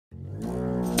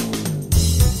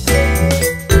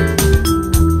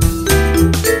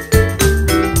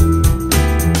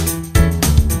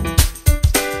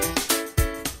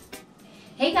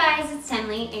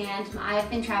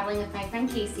with my friend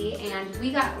Casey, and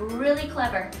we got really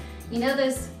clever. You know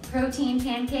those protein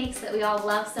pancakes that we all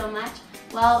love so much?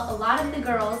 Well, a lot of the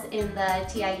girls in the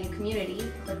TIU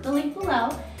community, click the link below,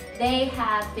 they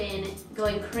have been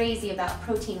going crazy about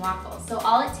protein waffles. So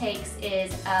all it takes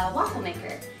is a waffle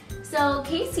maker. So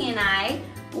Casey and I,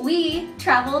 we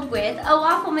traveled with a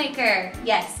waffle maker,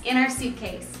 yes, in our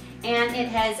suitcase. And it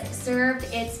has served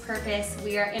its purpose.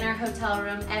 We are in our hotel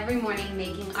room every morning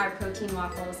making our protein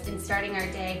waffles and starting our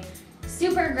day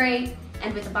super great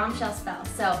and with a bombshell spell.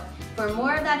 So for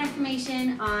more of that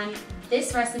information on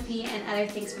this recipe and other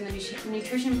things from the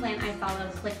nutrition plan I follow,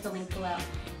 click the link below.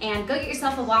 And go get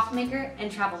yourself a waffle maker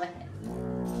and travel with it.